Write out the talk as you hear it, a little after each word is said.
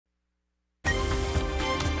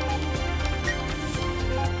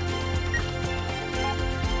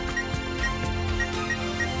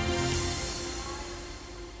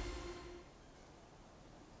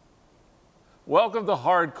Welcome to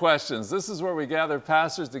Hard Questions. This is where we gather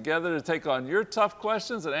pastors together to take on your tough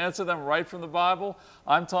questions and answer them right from the Bible.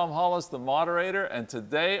 I'm Tom Hollis, the moderator, and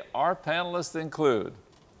today our panelists include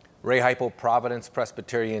Ray Heipel, Providence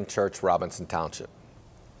Presbyterian Church, Robinson Township.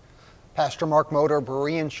 Pastor Mark Motor,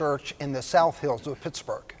 Berean Church in the South Hills of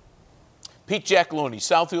Pittsburgh. Pete Giacalone,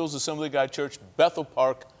 South Hills Assembly of God Church, Bethel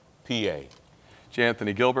Park, PA. J.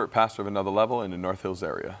 Anthony Gilbert, pastor of Another Level in the North Hills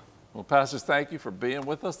area. Well, pastors, thank you for being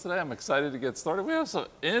with us today. I'm excited to get started. We have some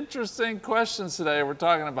interesting questions today. We're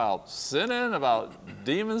talking about sinning, about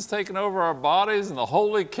demons taking over our bodies, and the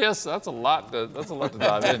holy kiss. That's a lot to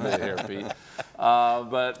dive into here, Pete.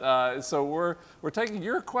 So we're taking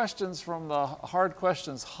your questions from the Hard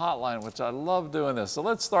Questions hotline, which I love doing this. So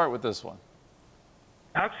let's start with this one.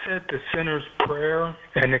 I've said the sinner's prayer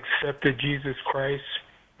and accepted Jesus Christ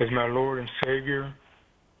as my Lord and Savior,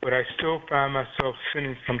 but I still find myself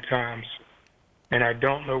sinning sometimes, and I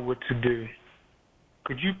don't know what to do.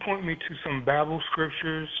 Could you point me to some Bible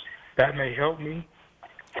scriptures that may help me?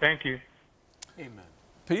 Thank you. Amen.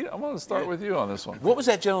 Pete, I want to start with you on this one. What was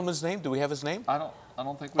that gentleman's name? Do we have his name? I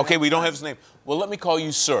don't think we Okay, have we don't have his name. Well, let me call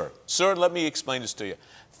you Sir. Sir, let me explain this to you.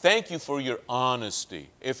 Thank you for your honesty.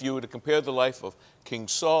 If you were to compare the life of King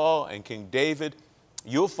Saul and King David,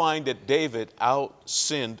 you'll find that David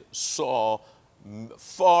out-sinned Saul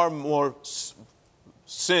far more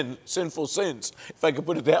sinful sins, if I could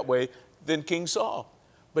put it that way, than King Saul.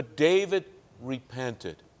 But David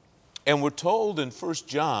repented. And we're told in 1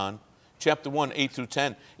 John chapter 1, 8 through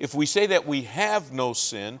 10, if we say that we have no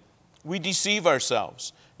sin, we deceive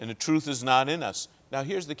ourselves, and the truth is not in us. Now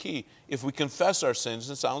here's the key. If we confess our sins,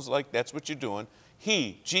 and it sounds like that's what you're doing,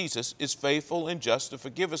 He, Jesus, is faithful and just to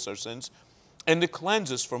forgive us our sins and to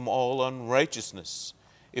cleanse us from all unrighteousness.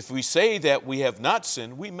 If we say that we have not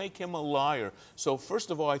sinned, we make Him a liar. So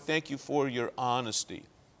first of all, I thank you for your honesty.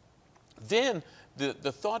 Then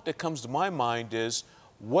the thought that comes to my mind is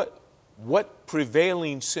what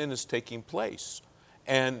prevailing sin is taking place?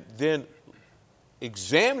 And then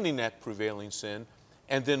examining that prevailing sin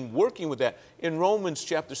and then working with that. In Romans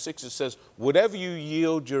chapter 6 it says, whatever you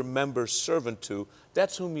yield your members servant to,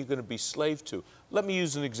 that's whom you're going to be slave to. Let me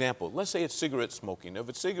use an example. Let's say it's cigarette smoking. If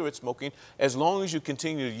it's cigarette smoking, as long as you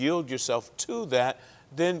continue to yield yourself to that,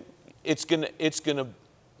 then it's going to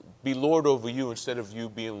be Lord over you instead of you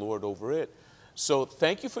being Lord over it. So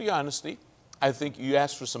thank you for your honesty. I think you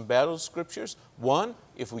asked for some battle scriptures. One,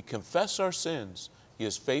 if we confess our sins, He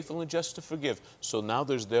is faithful and just to forgive. So now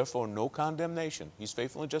there's therefore no condemnation. He's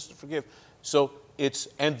faithful and just to forgive. So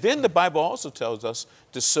and then the Bible also tells us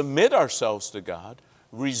to submit ourselves to God,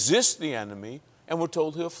 resist the enemy, and we're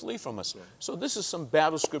told He'll flee from us. Right. So this is some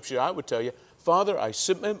battle scripture I would tell you. Father, I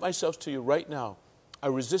submit myself to you right now. I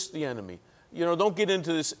resist the enemy. You know, don't get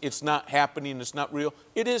into this, it's not happening, it's not real.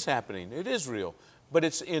 It is happening, it is real. But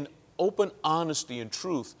it's in open honesty and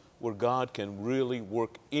truth where God can really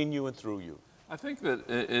work in you and through you. I think that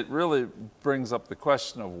it really brings up the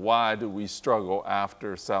question of why do we struggle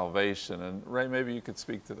after salvation? And Ray, maybe you could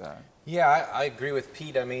speak to that. Yeah, I agree with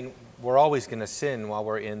Pete. I mean, we're always going to sin while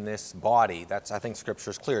we're in this body. I think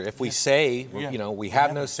Scripture is clear. If we say, you know, we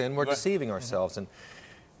have no sin, we're deceiving ourselves. And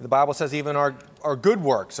the Bible says even our good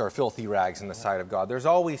works are filthy rags in the sight of God. There's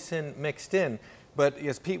always sin mixed in. But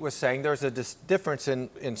as Pete was saying, there's a difference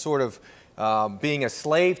in sort of being a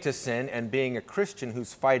slave to sin and being a Christian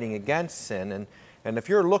who's fighting against sin. And if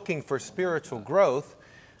you're looking for spiritual growth,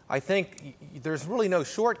 I think there's really no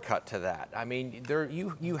shortcut to that. I mean,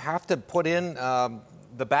 you have to put in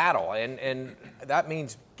the battle, and that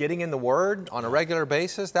means getting in the Word on a regular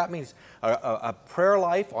basis. That means a prayer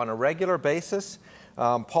life on a regular basis.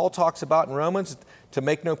 Paul talks about in Romans to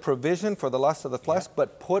make no provision for the lust of the flesh,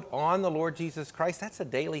 but put on the Lord Jesus Christ. That's a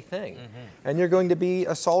daily thing. And you're going to be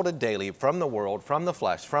assaulted daily from the world, from the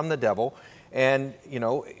flesh, from the devil. And, you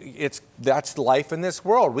know, that's life in this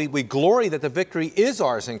world. We glory that the victory is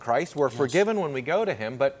ours in Christ. We're forgiven when we go to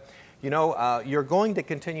Him. But, you know, you're going to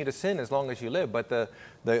continue to sin as long as you live. But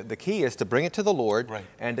the key is to bring it to the Lord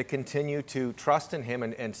and to continue to trust in Him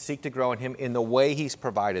and seek to grow in Him in the way He's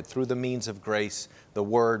provided through the means of grace, the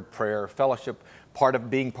Word, prayer, fellowship,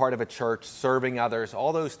 being part of a church, serving others.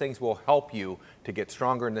 All those things will help you to get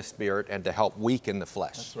stronger in the spirit and to help weaken the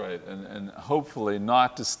flesh. That's right, and hopefully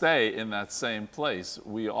not to stay in that same place.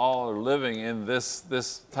 We all are living in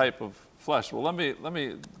this type of flesh. Well, let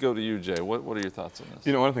me go to you, Jay. What are your thoughts on this?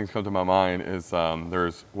 You know, one of the things that comes to my mind is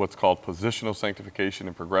there's what's called positional sanctification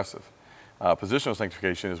and progressive. Positional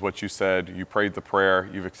sanctification is what you said. You prayed the prayer.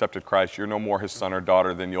 You've accepted Christ. You're no more His son or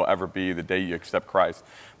daughter than you'll ever be the day you accept Christ.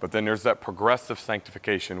 But then there's that progressive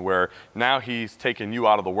sanctification where now He's taken you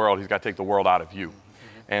out of the world. He's got to take the world out of you.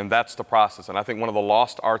 And that's the process. And I think one of the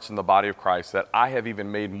lost arts in the body of Christ that I have even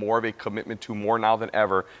made more of a commitment to more now than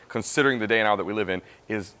ever, considering the day and hour that we live in,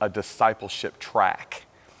 is a discipleship track.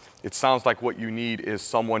 It sounds like what you need is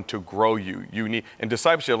someone to grow you. And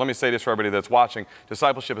discipleship, let me say this for everybody that's watching,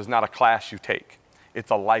 discipleship is not a class you take.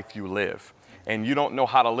 It's a life you live. And you don't know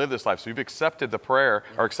how to live this life. So you've accepted the prayer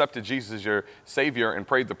or accepted Jesus as your Savior and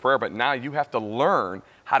prayed the prayer, but now you have to learn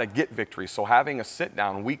how to get victory. So having a sit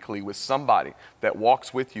down weekly with somebody that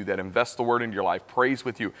walks with you, that invests the word into your life, prays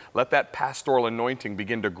with you, let that pastoral anointing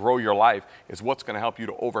begin to grow your life is what's going to help you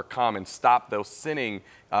to overcome and stop those sinning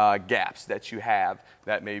gaps that you have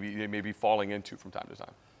that you may be falling into from time to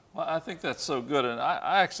time. Well, I think that's so good. And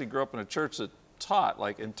I actually grew up in a church that taught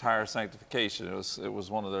like entire sanctification. It was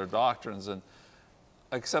one of their doctrines, and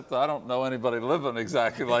except that I don't know anybody living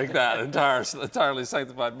exactly like that, entirely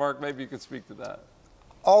sanctified. Mark, maybe you could speak to that.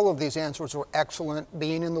 All of these answers are excellent.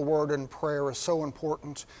 Being in the Word and prayer is so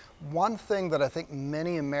important. One thing that I think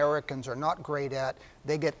many Americans are not great at,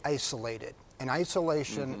 they get isolated. And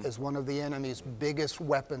isolation is one of the enemy's biggest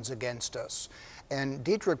weapons against us. And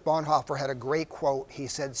Dietrich Bonhoeffer had a great quote. He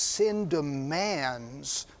said, "Sin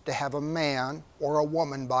demands to have a man or a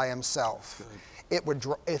woman by himself."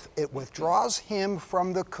 If it withdraws him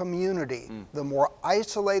from the community, the more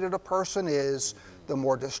isolated a person is, the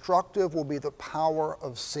more destructive will be the power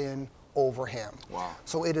of sin over him. Wow.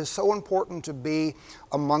 So it is so important to be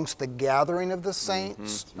amongst the gathering of the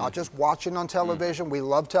saints, not just watching on television. We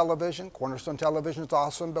love television. Cornerstone Television is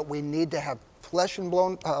awesome, but we need to have flesh and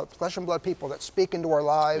blood people that speak into our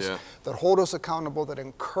lives, that hold us accountable, that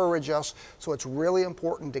encourage us. So it's really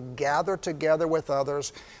important to gather together with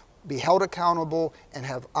others, be held accountable, and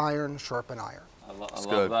have iron sharpen iron. I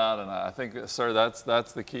love that, and I think, sir,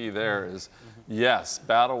 that's the key there is, yes,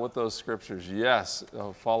 battle with those scriptures. Yes,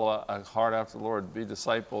 follow a heart after the Lord, be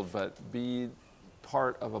discipled, but be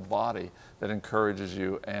part of a body that encourages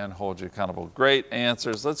you and holds you accountable. Great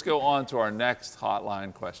answers. Let's go on to our next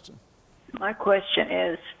hotline question. My question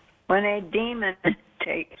is, can a demon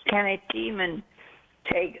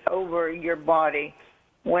take over your body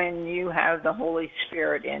when you have the Holy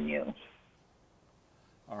Spirit in you?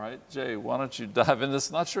 All right, Jay, why don't you dive into this?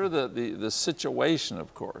 Not sure the situation,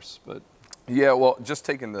 of course, but. Yeah, well, just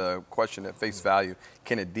taking the question at face value,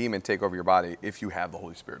 can a demon take over your body if you have the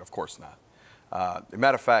Holy Spirit? Of course not. As a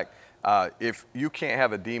matter of fact, if you can't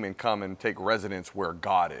have a demon come and take residence where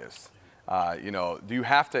God is, do you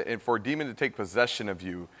have to, and for a demon to take possession of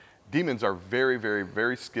you, demons are very, very,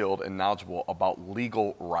 very skilled and knowledgeable about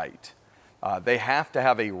legal right. They have to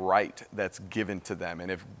have a right that's given to them. And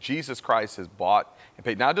if Jesus Christ has bought and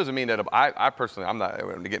paid, now it doesn't mean that I personally, I'm not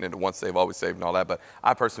getting into once saved, always saved and all that, but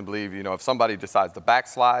I personally believe, if somebody decides to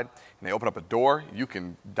backslide and they open up a door, you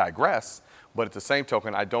can digress. But at the same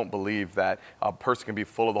token, I don't believe that a person can be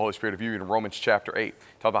full of the Holy Spirit. If you read in Romans chapter 8,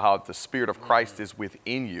 talk about how the Spirit of Christ is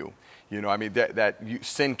within you.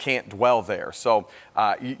 Sin can't dwell there. So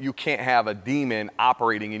you can't have a demon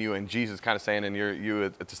operating in you and Jesus kind of saying, and you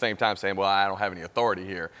at the same time saying, well, I don't have any authority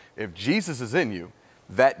here. If Jesus is in you,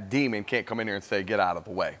 that demon can't come in here and say, get out of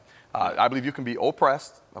the way. I believe you can be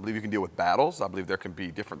oppressed. I believe you can deal with battles. I believe there can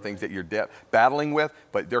be different things that you're battling with,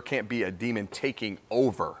 but there can't be a demon taking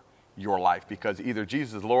over your life because either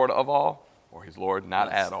Jesus is Lord of all or he's Lord not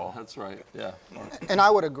at all. That's right, yeah. And I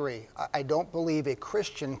would agree. I don't believe a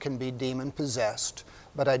Christian can be demon-possessed,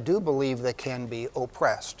 but I do believe they can be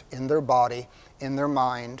oppressed in their body, in their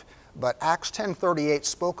mind. But Acts 10:38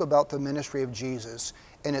 spoke about the ministry of Jesus,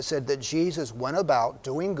 and it said that Jesus went about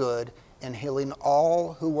doing good and healing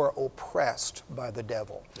all who were oppressed by the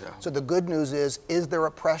devil. Yeah. So the good news is there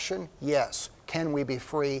oppression? Yes. Can we be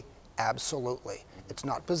free? Absolutely. It's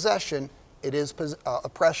not possession, it is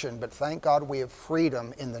oppression, but thank God we have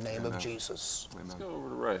freedom in the name of Jesus. Let's go over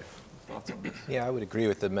to Ray. Thoughts on this? Yeah, I would agree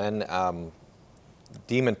with the men.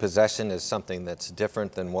 Demon possession is something that's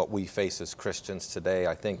different than what we face as Christians today,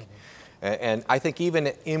 I think. And I think even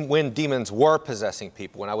when demons were possessing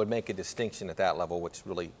people, and I would make a distinction at that level, which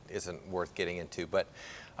really isn't worth getting into, but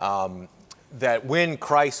that when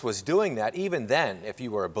Christ was doing that, even then, if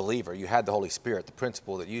you were a believer, you had the Holy Spirit, the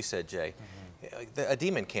principle that you said, Jay, a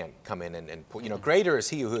demon can't come in and greater is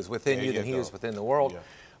he who is within you than he is within the world.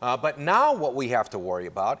 Yeah. But now what we have to worry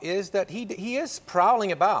about is that he is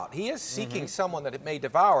prowling about. He is seeking someone that it may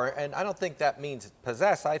devour, and I don't think that means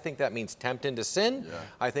possess. I think that means tempt into sin. Yeah.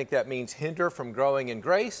 I think that means hinder from growing in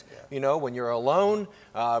grace. Yeah. When you're alone,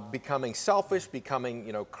 becoming selfish,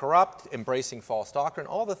 becoming corrupt, embracing false doctrine,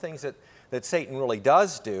 all the things that Satan really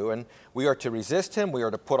does do, and we are to resist him. We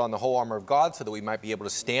are to put on the whole armor of God so that we might be able to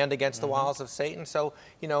stand against the wiles of Satan. So,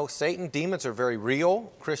 Satan, demons are very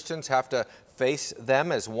real. Christians have to face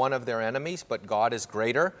them as one of their enemies, but God is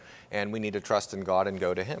greater, and we need to trust in God and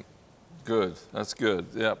go to Him. Good. That's good.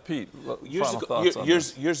 Yeah, Pete,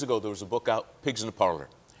 Years ago, there was a book out, Pigs in the Parlor.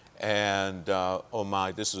 And, oh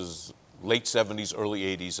my, this is late 70s, early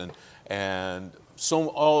 80s. And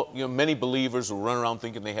many believers were running around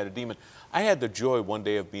thinking they had a demon. I had the joy one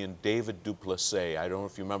day of being David Duplessis. I don't know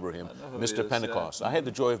if you remember him, Mr. Pentecost. Yeah. I had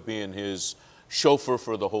the joy of being his chauffeur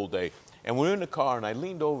for the whole day. And we were in the car, and I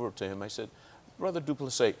leaned over to him. I said, Brother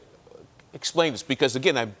Duplessis, explain this. Because,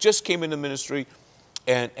 again, I just came into ministry.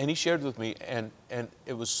 And he shared with me, and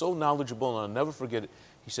it was so knowledgeable, and I'll never forget it.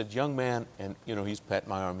 He said, young man, and he's patting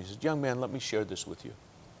my arm. He said, young man, let me share this with you.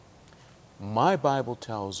 My Bible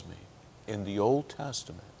tells me, in the Old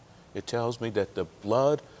Testament, it tells me that the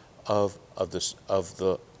blood of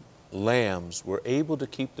the lambs were able to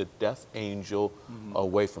keep the death angel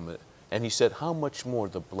away from it. And he said, how much more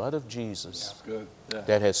the blood of Jesus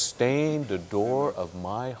that has stained the door of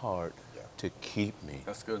my heart to keep me.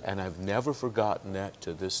 That's good. And I've never forgotten that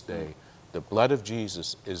to this day. The blood of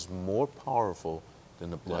Jesus is more powerful than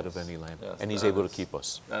the blood of any lamb. Yes, and He's able to keep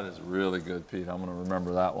us. That is really good, Pete. I'm going to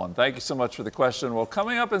remember that one. Thank you so much for the question. Well,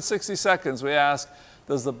 coming up in 60 seconds, we ask,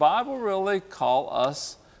 does the Bible really call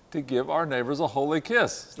us to give our neighbors a holy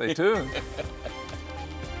kiss? Stay tuned.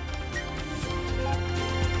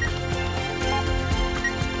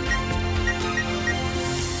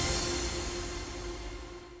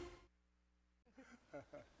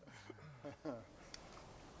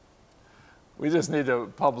 We just need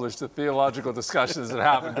to publish the theological discussions that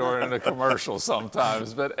happen during the commercial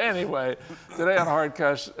sometimes. But anyway, today on Hard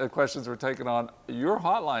Questions, we're taking on your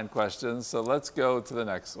hotline questions. So let's go to the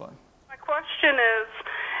next one. My question is,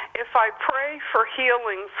 if I pray for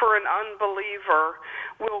healing for an unbeliever,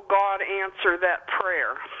 will God answer that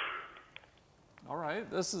prayer? All right,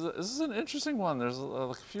 this is an interesting one. There's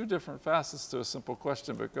a few different facets to a simple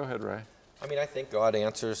question, but go ahead, Ray. I mean, I think God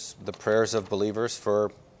answers the prayers of believers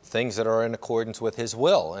for things that are in accordance with His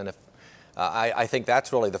will. And if I think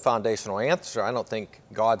that's really the foundational answer. I don't think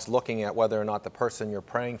God's looking at whether or not the person you're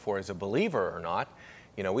praying for is a believer or not.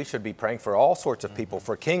 We should be praying for all sorts of people,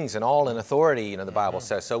 for kings and all in authority, the Bible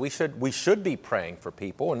says. So we should be praying for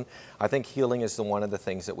people, and I think healing is one of the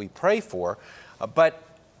things that we pray for. But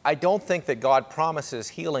I don't think that God promises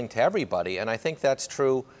healing to everybody, and I think that's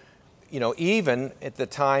true even at the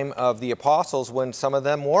time of the apostles when some of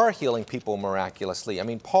them were healing people miraculously. I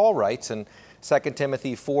mean, Paul writes in 2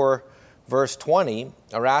 Timothy 4, verse 20,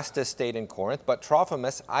 Erastus stayed in Corinth, but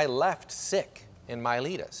Trophimus I left sick in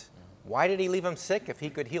Miletus. Why did he leave him sick if he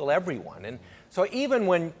could heal everyone? And so even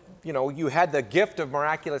when, you had the gift of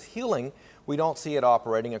miraculous healing, we don't see it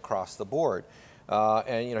operating across the board.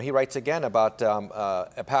 And he writes again about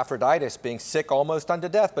Epaphroditus being sick almost unto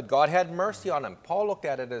death, but God had mercy on him. Paul looked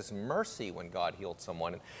at it as mercy when God healed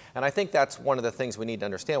someone. And I think that's one of the things we need to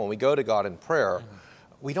understand. When we go to God in prayer,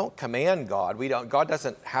 we don't command God. God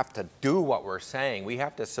doesn't have to do what we're saying. We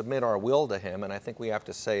have to submit our will to Him, and I think we have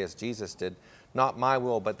to say, as Jesus did, not my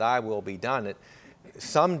will, but thy will be done.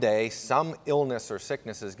 Someday, some illness or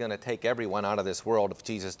sickness is going to take everyone out of this world if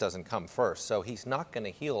Jesus doesn't come first. So He's not going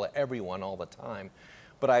to heal everyone all the time.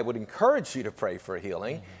 But I would encourage you to pray for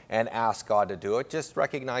healing and ask God to do it. Just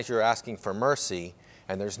recognize you're asking for mercy,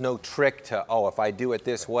 and there's no trick to, if I do it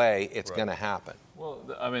this way, it's going to happen. Well,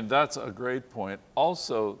 I mean, that's a great point.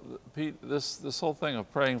 Also, Pete, this whole thing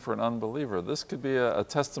of praying for an unbeliever, this could be a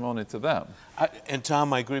testimony to them. And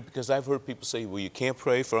Tom, I agree, because I've heard people say, well, you can't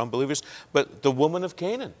pray for unbelievers. But the woman of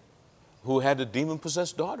Canaan, who had a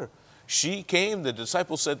demon-possessed daughter, she came, the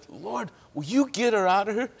disciples said, Lord, will you get her out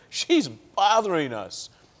of here? She's bothering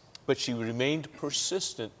us. But she remained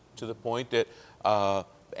persistent to the point that,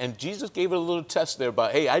 and Jesus gave her a little test there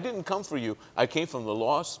about, hey, I didn't come for you. I came from the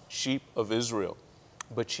lost sheep of Israel.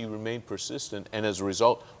 But she remained persistent, and as a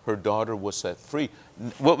result, her daughter was set free.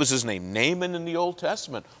 What was his name? Naaman in the Old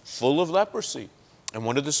Testament, full of leprosy. And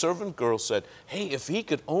one of the servant girls said, hey, if he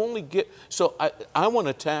could only get... So I want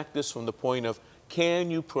to attack this from the point of,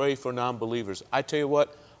 can you pray for non-believers? I tell you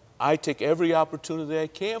what, I take every opportunity I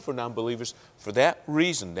can for non-believers for that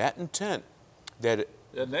reason, that intent, that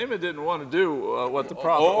Naaman didn't want to do what the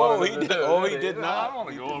prophet wanted to do. He did not. I don't want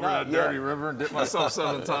to go over that dirty river and dip myself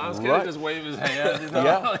 7 times. Can he just wave his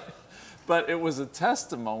hand? But it was a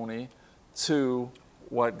testimony to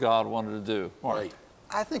what God wanted to do. Right.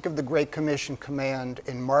 I think of the Great Commission command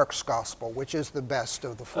in Mark's Gospel, which is the best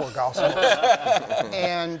of the 4 Gospels.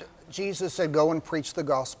 And Jesus said, go and preach the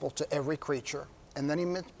gospel to every creature. And then he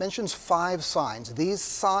mentions 5 signs. These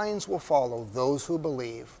signs will follow those who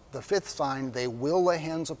believe. The 5th sign, they will lay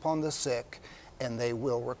hands upon the sick and they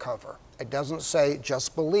will recover. It doesn't say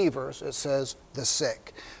just believers, it says the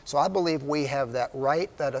sick. So I believe we have that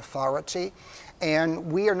right, that authority,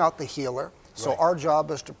 and we are not the healer. So our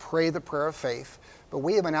job is to pray the prayer of faith. But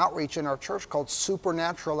we have an outreach in our church called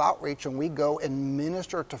supernatural outreach, and we go and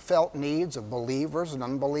minister to felt needs of believers and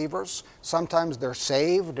unbelievers. Sometimes they're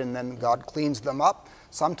saved and then God cleans them up.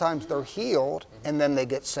 Sometimes they're healed and then they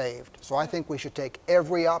get saved. So I think we should take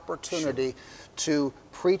every opportunity to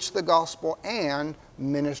preach the gospel and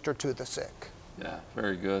minister to the sick. Yeah,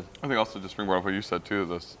 very good. I think also just bring up what you said too.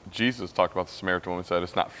 This Jesus talked about the Samaritan woman, said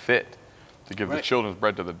it's not fit to give the children's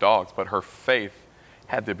bread to the dogs, but her faith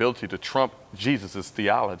had the ability to trump Jesus'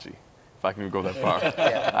 theology, if I can even go that far.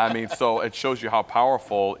 I mean, so it shows you how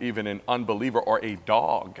powerful even an unbeliever or a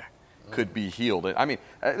dog could be healed. I mean,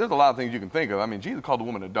 there's a lot of things you can think of. I mean, Jesus called the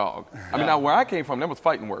woman a dog. I mean, now where I came from, that was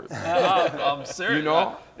fighting words. I'm serious. You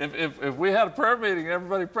know? If we had a prayer meeting and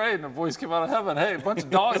everybody prayed and a voice came out of heaven, hey, a bunch of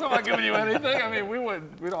dogs, I'm not giving you anything. I mean,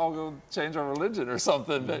 we'd all go change our religion or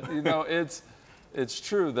something. But, you know, it's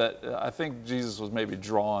true that I think Jesus was maybe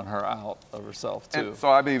drawing her out of herself too. And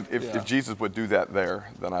so I mean, if Jesus would do that there,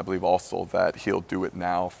 then I believe also that he'll do it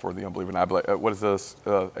now for the unbeliever. And I believe, what is this?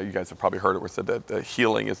 You guys have probably heard it where it said that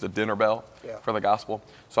healing is the dinner bell for the gospel.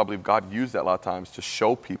 So I believe God used that a lot of times to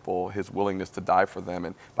show people his willingness to die for them.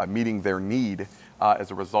 And by meeting their need,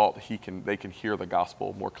 as a result, they can hear the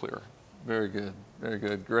gospel more clear. Very good. Very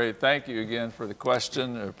good. Great. Thank you again for the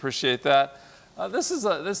question. I appreciate that.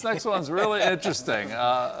 This next one's really interesting.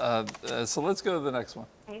 So let's go to the next one.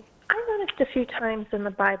 I noticed a few times in the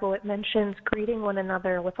Bible it mentions greeting one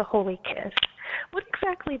another with a holy kiss. What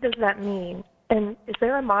exactly does that mean? And is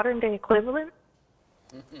there a modern day equivalent?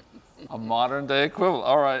 A modern day equivalent.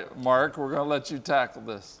 All right, Mark, we're going to let you tackle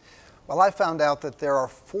this. Well, I found out that there are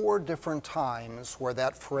 4 different times where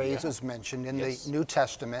that phrase is mentioned in the New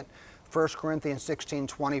Testament. 1 Corinthians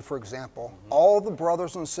 16:20, for example. All the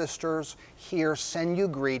brothers and sisters here send you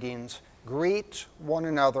greetings. Greet one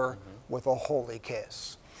another with a holy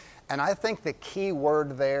kiss. And I think the key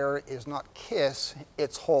word there is not kiss,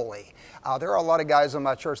 it's holy. There are a lot of guys in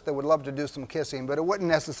my church that would love to do some kissing, but it wouldn't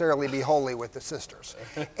necessarily be holy with the sisters.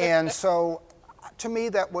 And so, to me,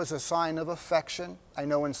 that was a sign of affection. I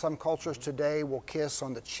know in some cultures today we'll kiss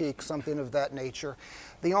on the cheek, something of that nature.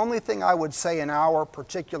 The only thing I would say in our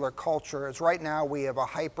particular culture is right now we have a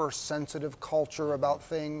hypersensitive culture about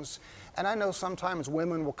things. And I know sometimes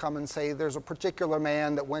women will come and say there's a particular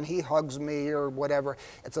man that when he hugs me or whatever,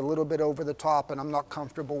 it's a little bit over the top and I'm not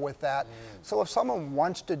comfortable with that. So if someone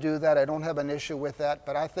wants to do that, I don't have an issue with that.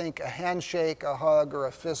 But I think a handshake, a hug, or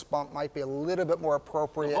a fist bump might be a little bit more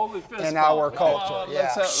appropriate in our culture.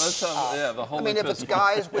 The holy I mean, if it's fist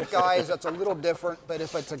guys with guys, that's a little different. But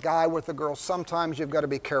if it's a guy with a girl, sometimes you've got to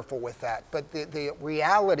be careful with that. But the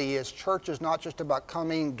reality is church is not just about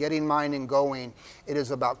coming, getting mine, and going. It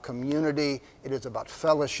is about community. It is about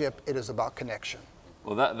fellowship. It is about connection.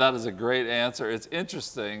 Well, that is a great answer. It's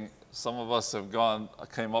interesting. Some of us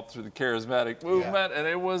came up through the charismatic movement, and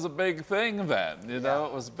it was a big thing then. You know,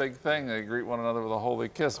 it was a big thing. They greet one another with a holy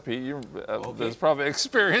kiss. Pete, there's probably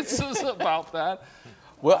experiences about that.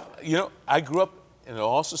 Well, you know, I grew up in an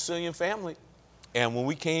all-Sicilian family, and when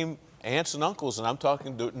we came aunts and uncles, and I'm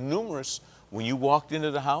talking to numerous, when you walked into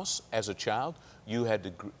the house as a child, you had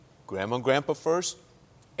to grandma and grandpa first.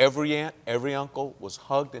 Every aunt, every uncle was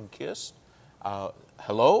hugged and kissed.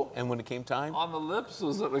 Hello, and when it came time, on the lips,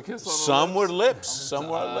 was it a kiss on the lips? Some were lips, some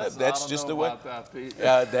were lips. That's just the way.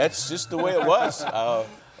 That's just the way it was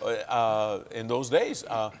in those days.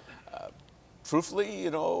 Truthfully,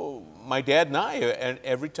 you know, my dad and I, and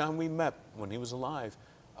every time we met when he was alive,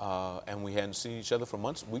 and we hadn't seen each other for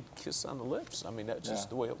months, we'd kiss on the lips. I mean, that's just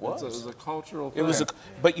the way it was. It was a cultural thing.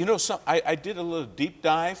 But you know, I did a little deep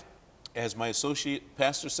dive, as my associate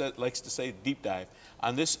pastor likes to say, deep dive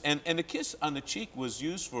on this. And the kiss on the cheek was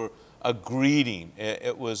used for a greeting.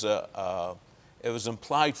 It was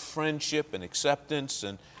implied friendship and acceptance,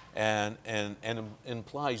 and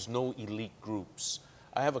implies no elite groups.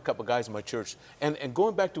 I have a couple guys in my church, and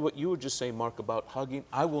going back to what you were just saying, Mark, about hugging,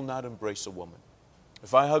 I will not embrace a woman.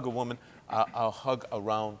 If I hug a woman, I'll hug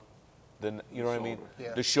around the, you know what I mean?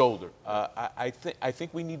 Yeah. The shoulder. I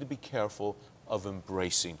think we need to be careful of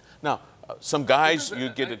embracing. Now, some guys, you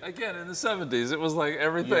get it. Again, in the 70s, it was like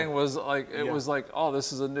everything was like, it was like, oh,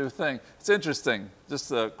 this is a new thing. It's interesting.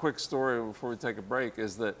 Just a quick story before we take a break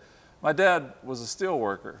is that my dad was a steel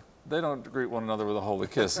worker. They don't greet one another with a holy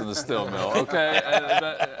kiss in the steel mill, okay?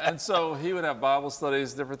 And so he would have Bible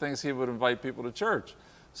studies, different things. He would invite people to church.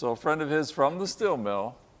 So a friend of his from the steel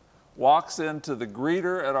mill walks into the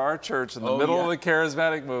greeter at our church in the middle of the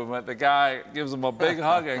charismatic movement. The guy gives him a big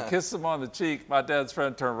hug and kisses him on the cheek. My dad's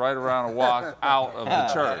friend turned right around and walked out of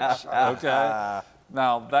the church, okay?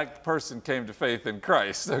 Now, that person came to faith in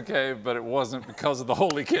Christ, okay, but it wasn't because of the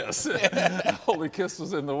holy kiss. The holy kiss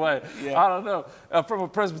was in the way. I don't know. From a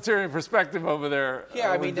Presbyterian perspective over there,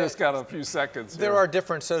 we just got a few seconds here. There are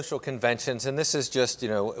different social conventions, and this is just,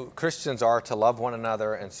 Christians are to love one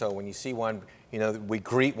another, and so when you see one, we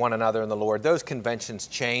greet one another in the Lord. Those conventions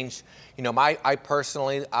change. I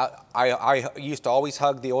personally, I used to always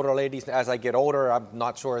hug the older ladies. As I get older, I'm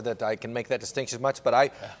not sure that I can make that distinction as much, but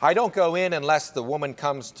I don't go in unless the woman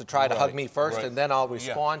comes to try to hug me first, and then I'll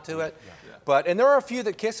respond to it. And there are a few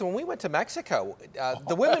that kiss. And when we went to Mexico,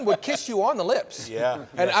 the women would kiss you on the lips.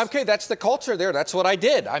 Okay, that's the culture there. That's what I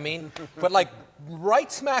did. I mean, but like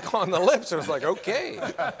right smack on the lips, it was like, okay.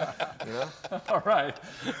 All right.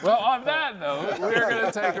 Well, on that note, we're going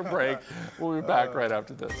to take a break. We'll be back right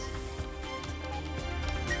after this.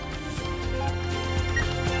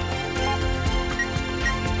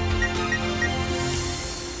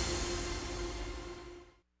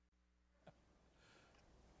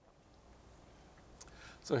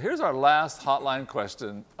 So here's our last hotline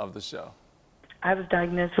question of the show. I was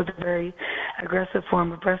diagnosed with a very aggressive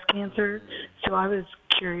form of breast cancer, so I was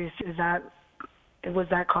curious, was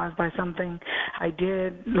that caused by something I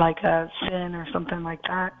did, like a sin or something like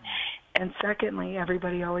that? And secondly,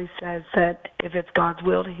 everybody always says that if it's God's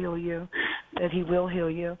will to heal you, that he will heal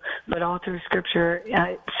you. But all through Scripture,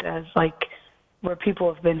 it says, like, where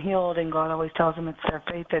people have been healed, and God always tells them it's their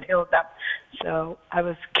faith that healed them. So I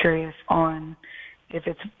was curious on if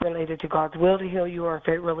it's related to God's will to heal you, or if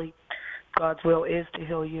it really God's will is to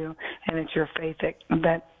heal you, and it's your faith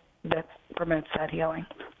that promotes that healing.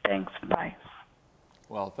 Thanks. Bye.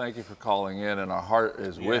 Well, thank you for calling in, and our heart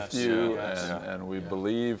is with you, and we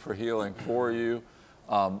believe for healing for you.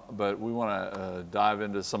 But we want to dive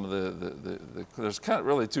into some of the there's kind of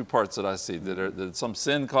really two parts that I see, that some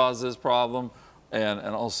sin causes this problem, and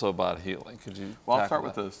also about healing. Could you? Well, I'll start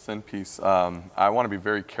with the sin piece. I want to be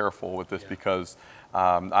very careful with this because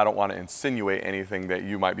I don't want to insinuate anything that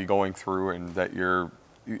you might be going through, and that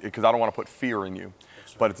because I don't want to put fear in you.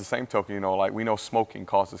 But at the same token, like we know smoking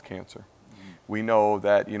causes cancer. We know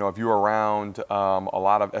that, if you're around a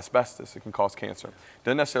lot of asbestos, it can cause cancer.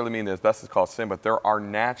 Doesn't necessarily mean that asbestos causes sin, but there are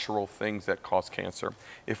natural things that cause cancer.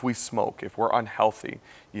 If we smoke, if we're unhealthy,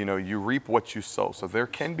 you reap what you sow. So there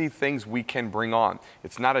can be things we can bring on.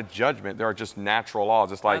 It's not a judgment. There are just natural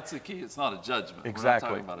laws. It's like, that's the key. It's not a judgment. Exactly.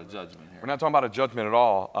 We're not talking about a judgment here. We're not talking about a judgment at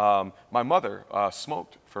all. My mother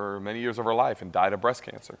smoked for many years of her life and died of breast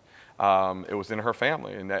cancer. It was in her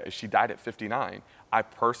family, and that she died at 59. I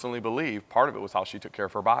personally believe part of it was how she took care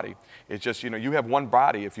of her body. It's just, you have one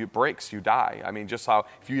body. If it breaks, you die. I mean, just how,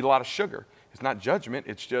 if you eat a lot of sugar, it's not judgment.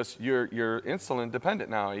 It's just you're insulin dependent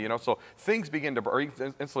now, so things begin to, or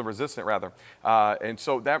insulin resistant rather. And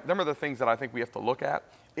so them are the things that I think we have to look at.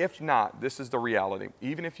 If not, this is the reality.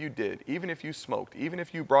 Even if you did, even if you smoked, even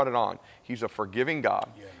if you brought it on, he's a forgiving God.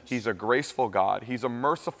 Yes. He's a graceful God. He's a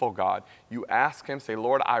merciful God. You ask him, say,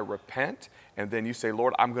 Lord, I repent. And then you say,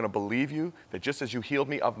 Lord, I'm going to believe you that just as you healed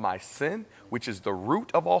me of my sin, which is the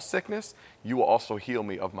root of all sickness, you will also heal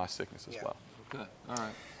me of my sickness as well. Okay. All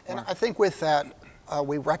right. And I think with that,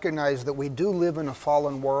 we recognize that we do live in a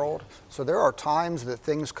fallen world. So there are times that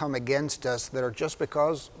things come against us that are just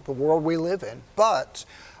because of the world we live in. But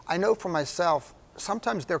I know for myself,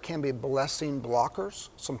 sometimes there can be blessing blockers,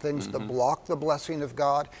 some things that block the blessing of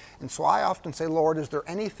God. And so I often say, Lord, is there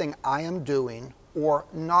anything I am doing or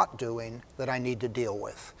not doing that I need to deal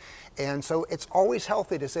with? And so it's always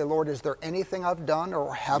healthy to say, Lord, is there anything I've done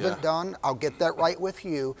or haven't done? I'll get that right with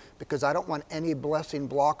you, because I don't want any blessing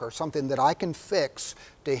blocker, something that I can fix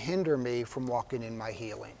to hinder me from walking in my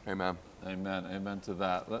healing. Amen. Amen. Amen to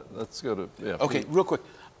that. Let's go to, okay, real quick.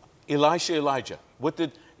 Elijah. What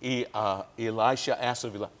did Elisha ask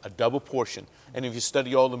of Elijah? A double portion. And if you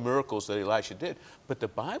study all the miracles that Elisha did, but the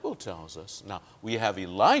Bible tells us, now we have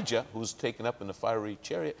Elijah who's taken up in the fiery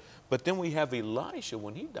chariot, but then we have Elisha,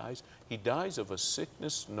 when he dies of a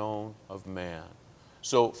sickness known of man.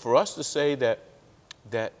 So for us to say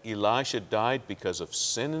that Elisha died because of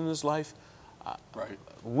sin in his life, right,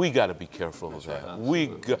 we got to be careful of that.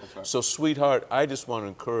 Right. So, sweetheart, I just want to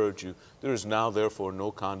encourage you. There is now, therefore, no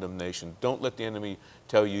condemnation. Don't let the enemy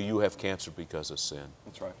tell you you have cancer because of sin.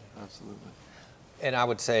 That's right. Absolutely. And I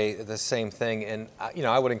would say the same thing. And,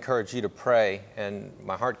 I would encourage you to pray, and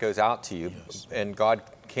my heart goes out to you. Yes. And God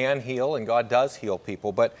can heal, and God does heal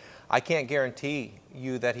people, but I can't guarantee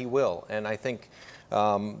you that he will. And I think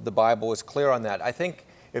the Bible is clear on that. I think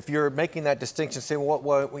if you're making that distinction, say, well,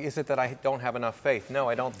 what is it that I don't have enough faith? No,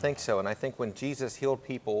 I don't think so. And I think when Jesus healed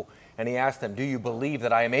people and he asked them, do you believe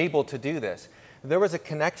that I am able to do this? There was a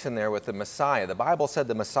connection there with the Messiah. The Bible said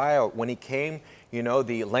the Messiah, when he came, you know,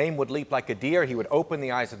 the lame would leap like a deer. He would open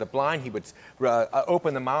the eyes of the blind. He would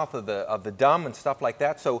open the mouth of the dumb and stuff like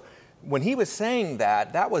that. So when he was saying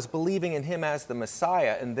that, that was believing in him as the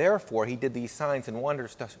Messiah, and therefore he did these signs and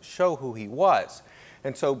wonders to show who he was.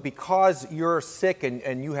 And so because you're sick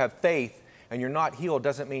and you have faith and you're not healed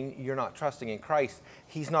doesn't mean you're not trusting in Christ.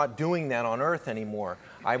 He's not doing that on earth anymore.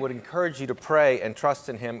 I would encourage you to pray and trust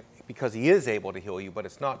in him because he is able to heal you, but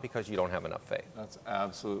it's not because you don't have enough faith. That's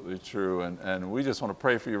absolutely true. And we just want to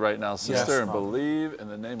pray for you right now, sister, Yes, and believe in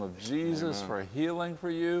the name of Jesus for healing for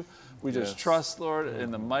you. We just trust, Lord, in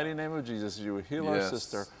the mighty name of Jesus, you would heal our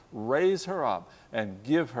sister, raise her up, and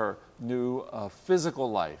give her new physical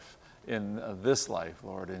life in this life,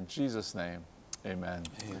 Lord. In Jesus' name, amen.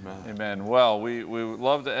 Amen. Amen. Well, we would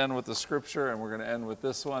love to end with the scripture, and we're going to end with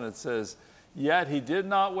this one. It says, yet he did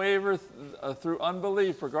not waver through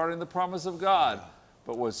unbelief regarding the promise of God,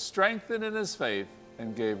 but was strengthened in his faith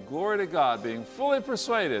and gave glory to God, being fully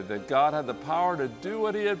persuaded that God had the power to do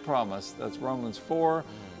what he had promised. That's Romans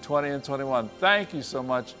 4:20 and 21. Thank you so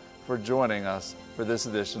much for joining us for this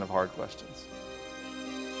edition of Hard Questions.